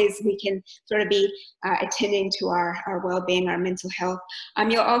additional ways we can sort of be attending to our well-being, our mental health.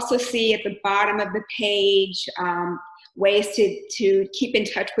 You'll also see at the bottom of the page ways to keep in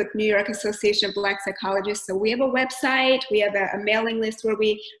touch with New York Association of Black Psychologists. So we have a website, we have a mailing list where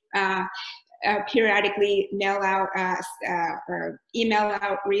we periodically mail out or email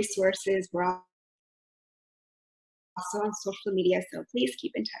out resources. We're also on social media, so please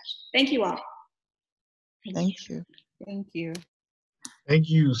keep in touch. Thank you all. Thank you. Thank you. Thank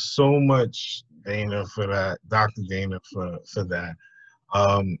you so much, Dana, for that, Dr. Dana, for that.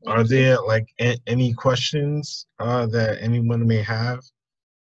 Are there like any questions that anyone may have?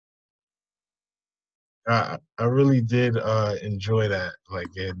 I really did enjoy that. Like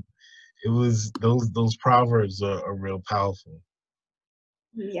it was those proverbs are real powerful.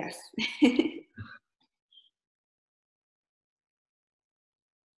 Yes.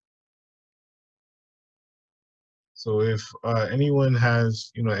 So if anyone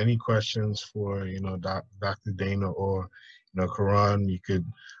has any questions for Dr. Dana or Keron, you could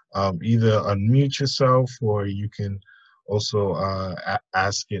either unmute yourself, or you can also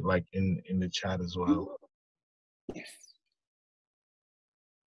ask it like in the chat as well. Yes.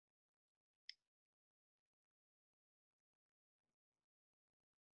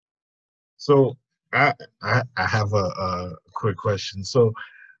 So I have a quick question. So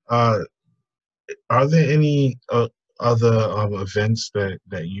are there any other events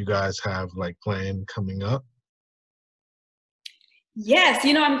that you guys have like planned coming up? Yes,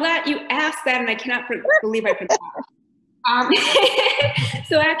 I'm glad you asked that, and I cannot believe I forgot.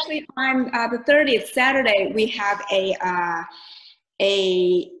 So actually on the 30th, Saturday, we have a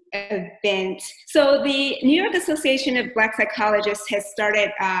event. So the New York Association of Black Psychologists has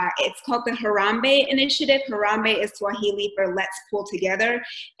started, it's called the Harambe Initiative. Harambe is Swahili for let's pull together.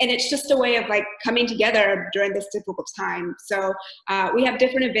 And it's just a way of like coming together during this difficult time. So we have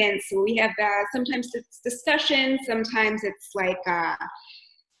different events. So we have sometimes it's discussions, sometimes it's like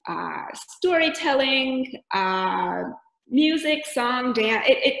storytelling, music, song, dance,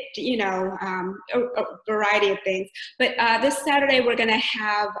 you know, a variety of things. But this Saturday, we're gonna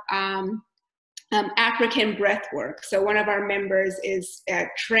have African breath work. So one of our members is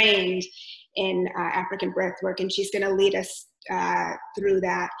trained in African breath work, and she's gonna lead us through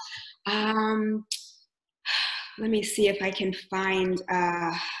that. Let me see if I can find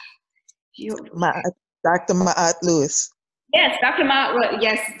Dr. Ma'at Lewis. Yes, Dr. Ma'at,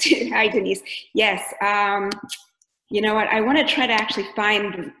 yes, hi Denise. Yes, you know what, I wanna try to actually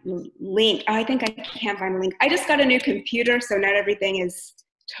find the link. Oh, I think I can't find the link. I just got a new computer, so not everything is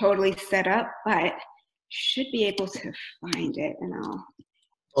totally set up, but should be able to find it, and I'll,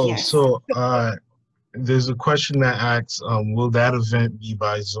 Oh, yes. so there's a question that asks, will that event be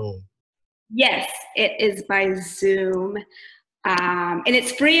by Zoom? Yes, it is by Zoom, and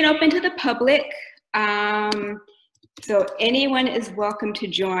it's free and open to the public. So anyone is welcome to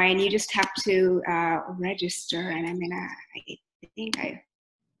join. You just have to register, and I'm gonna, I think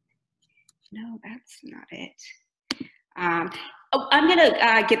no, that's not it. Oh, I'm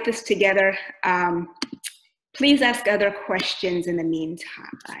gonna get this together. Please ask other questions in the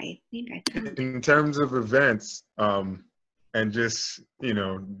meantime. I think I found In terms of events, and just, you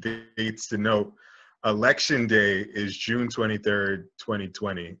know, dates to note, Election Day is June 23rd,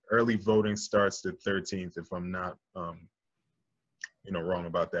 2020. Early voting starts the 13th, if I'm not, you know, wrong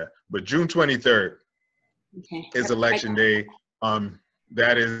about that. But June 23rd is Election Day.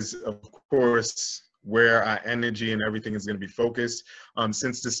 That is, of course, where our energy and everything is going to be focused.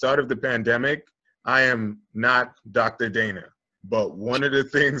 Since the start of the pandemic, I am not Dr. Dana, but one of the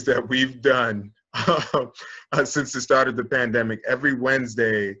things that we've done since the start of the pandemic, every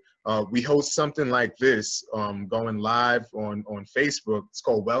Wednesday, we host something like this, going live on Facebook. It's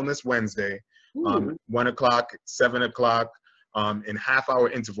called Wellness Wednesday, 1 o'clock, 7 o'clock, in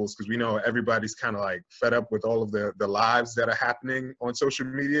half-hour intervals, because we know everybody's kind of like fed up with all of the lives that are happening on social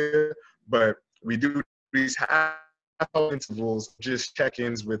media. But we do these half-hour intervals, just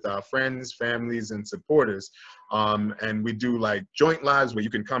check-ins with our friends, families, and supporters. And we do like joint lives where you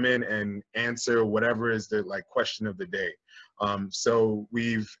can come in and answer whatever is the like question of the day. So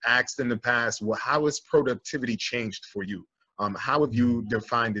we've asked in the past, well, how has productivity changed for you? How have you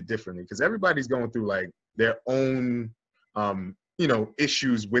defined it differently? Because everybody's going through like their own, you know,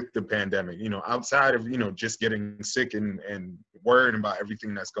 issues with the pandemic, you know, outside of, you know, just getting sick and worrying about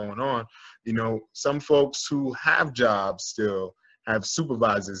everything that's going on. You know, some folks who have jobs still have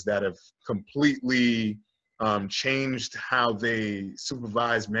supervisors that have completely changed how they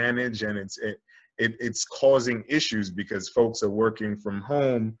supervise, manage, and it's causing issues because folks are working from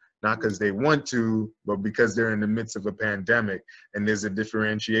home, not because they want to, but because they're in the midst of a pandemic, and there's a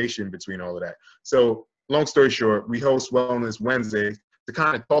differentiation between all of that. So long story short, we host Wellness Wednesday to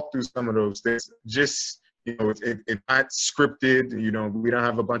kind of talk through some of those things. Just, you know, it's not scripted, you know, we don't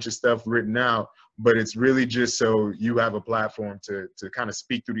have a bunch of stuff written out, but it's really just so you have a platform to kind of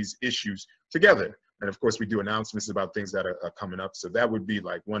speak through these issues together. And of course, we do announcements about things that are coming up. So that would be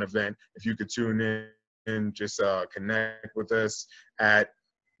like one event. If you could tune in and just connect with us at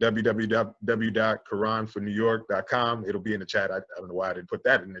www.keronfornewyork.com. It'll be in the chat. I don't know why I didn't put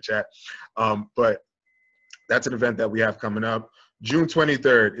that in the chat. But that's an event that we have coming up. June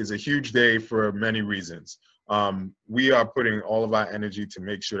 23rd is a huge day for many reasons. We are putting all of our energy to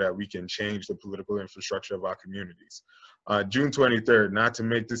make sure that we can change the political infrastructure of our communities. June 23rd, not to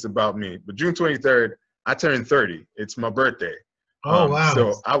make this about me, but June 23rd, I turned 30. It's my birthday. Oh, wow.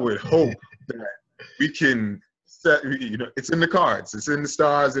 So I would hope that we can set, you know, it's in the cards, it's in the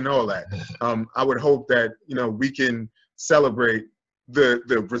stars and all that. I would hope that, you know, we can celebrate the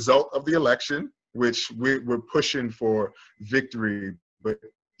result of the election, which we're pushing for victory. But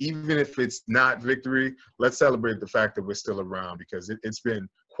even if it's not victory, let's celebrate the fact that we're still around, because it's been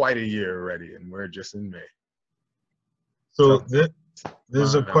quite a year already and we're just in May. So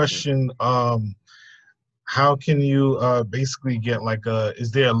there's a question, how can you basically get like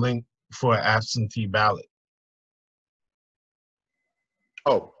is there a link for an absentee ballot?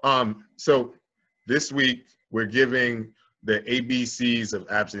 Oh, so this week we're giving the ABCs of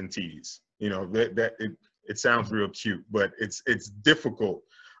absentees. You know, it sounds real cute, but it's difficult.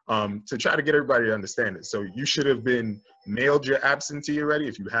 to try to get everybody to understand it. So you should have been mailed your absentee already.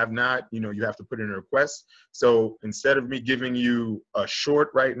 If you have not, you know, you have to put in a request. So instead of me giving you a short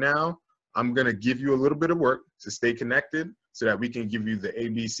right now, I'm gonna give you a little bit of work to stay connected so that we can give you the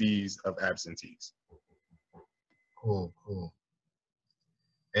ABCs of absentees. Cool, cool.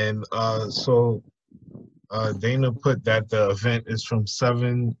 And so Dana put that the event is from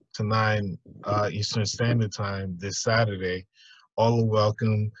 7 to 9 Eastern Standard Time this Saturday. All are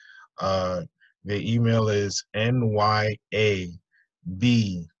welcome. The email is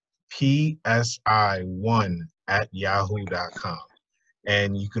nybpsi1@yahoo.com.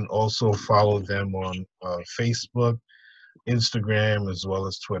 And you can also follow them on Facebook, Instagram, as well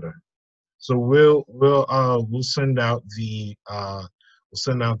as Twitter. So we'll send out the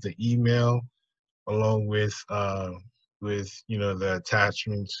email along with you know, the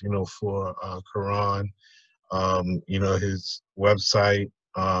attachments, you know, for Keron, you know, his website,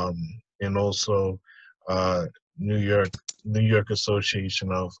 and also New York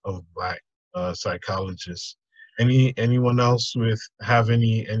Association of Black Psychologists. Anyone else have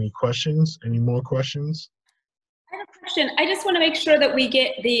any questions? Any more questions? I have a question. I just want to make sure that we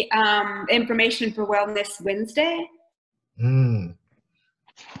get the information for Wellness Wednesday.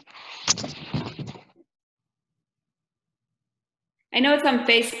 I know it's on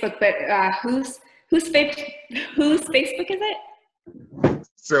Facebook, but whose Facebook is it?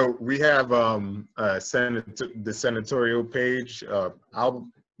 So we have the senatorial page. I'll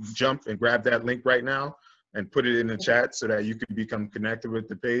jump and grab that link right now and put it in the chat so that you can become connected with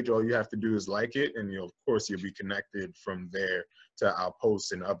the page. All you have to do is like it, and of course you'll be connected from there to our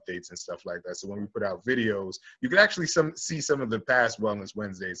posts and updates and stuff like that. So when we put out videos, you can actually see some of the past Wellness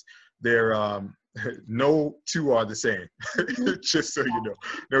Wednesdays. They're no two are the same, just so you know.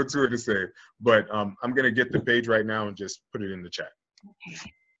 No two are the same. But I'm gonna get the page right now and just put it in the chat. Okay.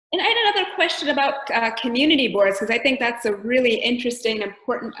 And I had another question about community boards, because I think that's a really interesting,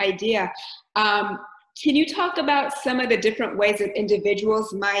 important idea. Can you talk about some of the different ways that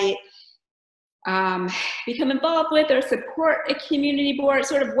individuals might become involved with or support a community board?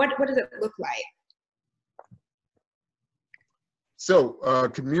 Sort of what does it look like? So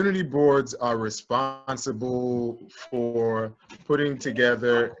community boards are responsible for putting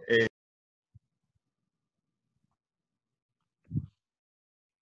together a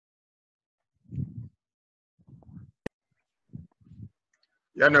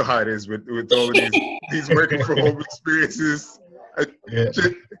I know how it is with all of these working from home experiences. Yeah.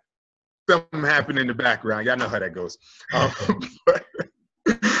 Something happened in the background. Y'all know how that goes. But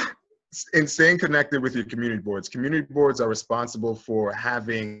in staying connected with your community boards are responsible for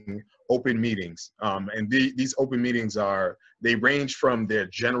having open meetings. And these open meetings they range from their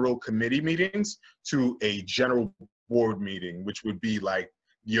general committee meetings to a general board meeting, which would be like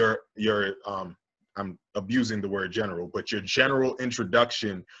your I'm abusing the word general, but your general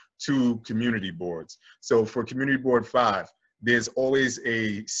introduction to community boards. So for Community Board 5, there's always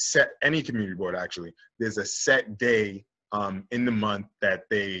any community board actually, there's a set day in the month that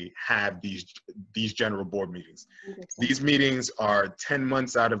they have these general board meetings. These meetings are 10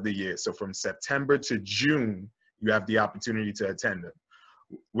 months out of the year. So from September to June, you have the opportunity to attend them.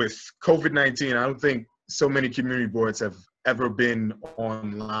 With COVID-19, I don't think so many community boards have ever been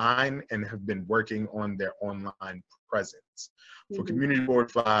online and have been working on their online presence. For Community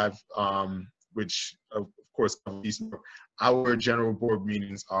Board 5, which of course, our general board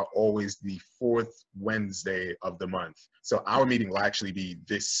meetings are always the 4th Wednesday of the month. So our meeting will actually be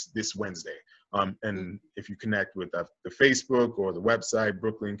this Wednesday. And if you connect with the Facebook or the website,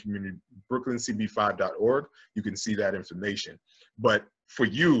 brooklyncb5.org, you can see that information. But for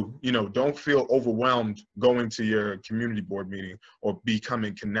you, don't feel overwhelmed going to your community board meeting or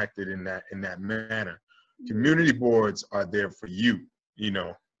becoming connected in that manner. Community boards are there for you,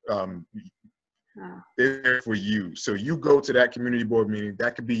 they're there for you. So you go to that community board meeting,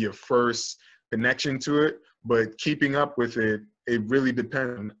 that could be your first connection to it, but keeping up with it, it really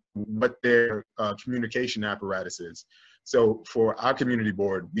depends on what their communication apparatus is. So for our community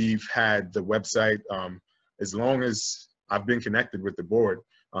board, we've had the website as long as I've been connected with the board,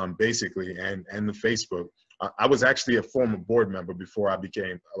 basically, and the Facebook. I was actually a former board member before I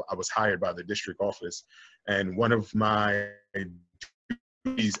was hired by the district office. And one of my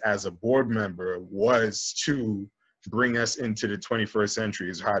duties as a board member was to bring us into the 21st century,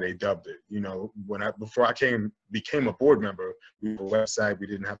 is how they dubbed it. Before I became a board member, we had a website, we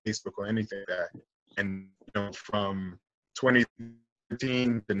didn't have Facebook or anything like that. And from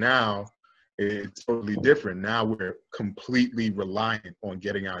 2013 to now, it's totally different. Now we're completely reliant on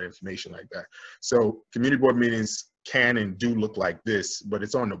getting out information like that. So community board meetings can and do look like this, but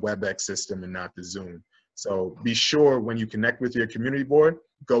it's on the WebEx system and not the Zoom. So be sure when you connect with your community board,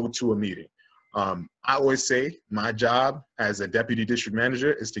 go to a meeting. I always say my job as a deputy district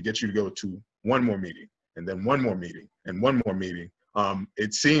manager is to get you to go to one more meeting, and then one more meeting, and one more meeting.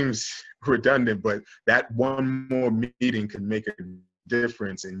 It seems redundant, but that one more meeting can make a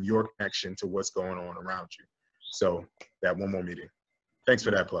difference in your connection to what's going on around you. So that one more meeting. Thanks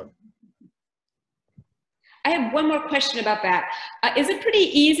for that plug. I have one more question about that. Is it pretty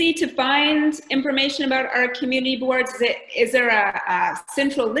easy to find information about our community boards? Is there a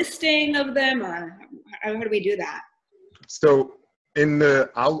central listing of them, or how do we do that? So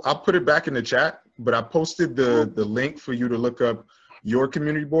I'll put it back in the chat, but I posted the link for you to look up your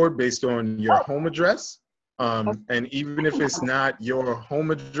community board based on your home address. And even if it's not your home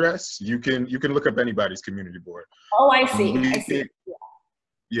address, you can look up anybody's community board. Oh, I see. I see.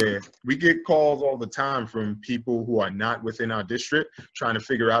 Yeah, we get calls all the time from people who are not within our district trying to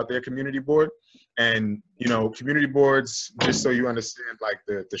figure out their community board. And, you know, community boards, just so you understand like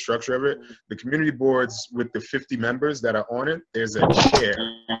the structure of it, the community boards with the 50 members that are on it, there's a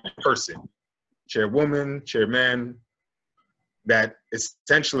chairperson, chairwoman, chairman, that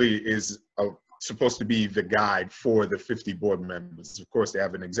essentially is supposed to be the guide for the 50 board members. Of course, they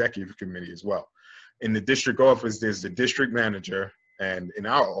have an executive committee as well. In the district office, there's the district manager, and in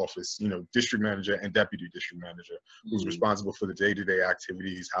our office, you know, district manager and deputy district manager, who's responsible for the day-to-day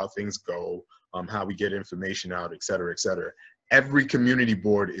activities, how things go, how we get information out, et cetera, et cetera. Every community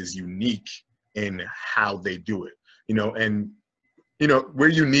board is unique in how they do it, you know, and, you know, we're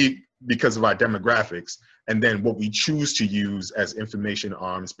unique because of our demographics, and then what we choose to use as information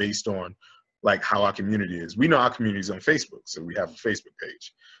arms based on like how our community is. We know our community is on Facebook, so we have a Facebook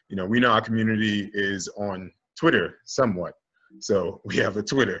page. You know, we know our community is on Twitter somewhat. So we have a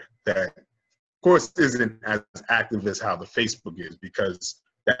Twitter that, of course, isn't as active as how the Facebook is, because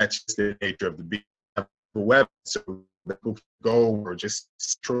that's just the nature of the web. So people can go or just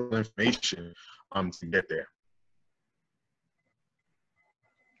throw information to get there.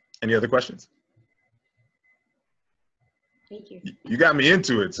 Any other questions? Thank you. You got me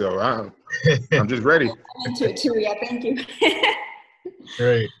into it, so I'm just ready. I'm into it too. Yeah, thank you.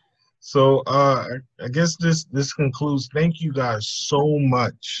 Great. So I guess this concludes. Thank you guys so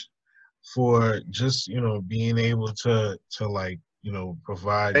much for just, you know, being able to like, you know,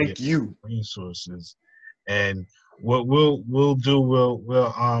 provide Thank you. resources. And what we'll do,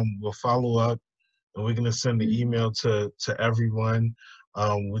 we'll follow up, and we're gonna send the email to everyone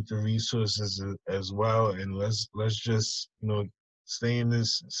with the resources as well. And let's just, you know, stay in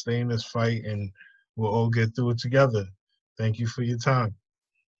this fight, and we'll all get through it together. Thank you for your time.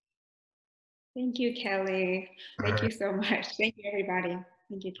 Thank you, Kelley. Thank you so much. Thank you, everybody.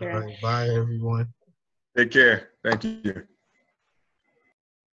 Thank you, Pierre. All right, bye, everyone. Take care. Thank you.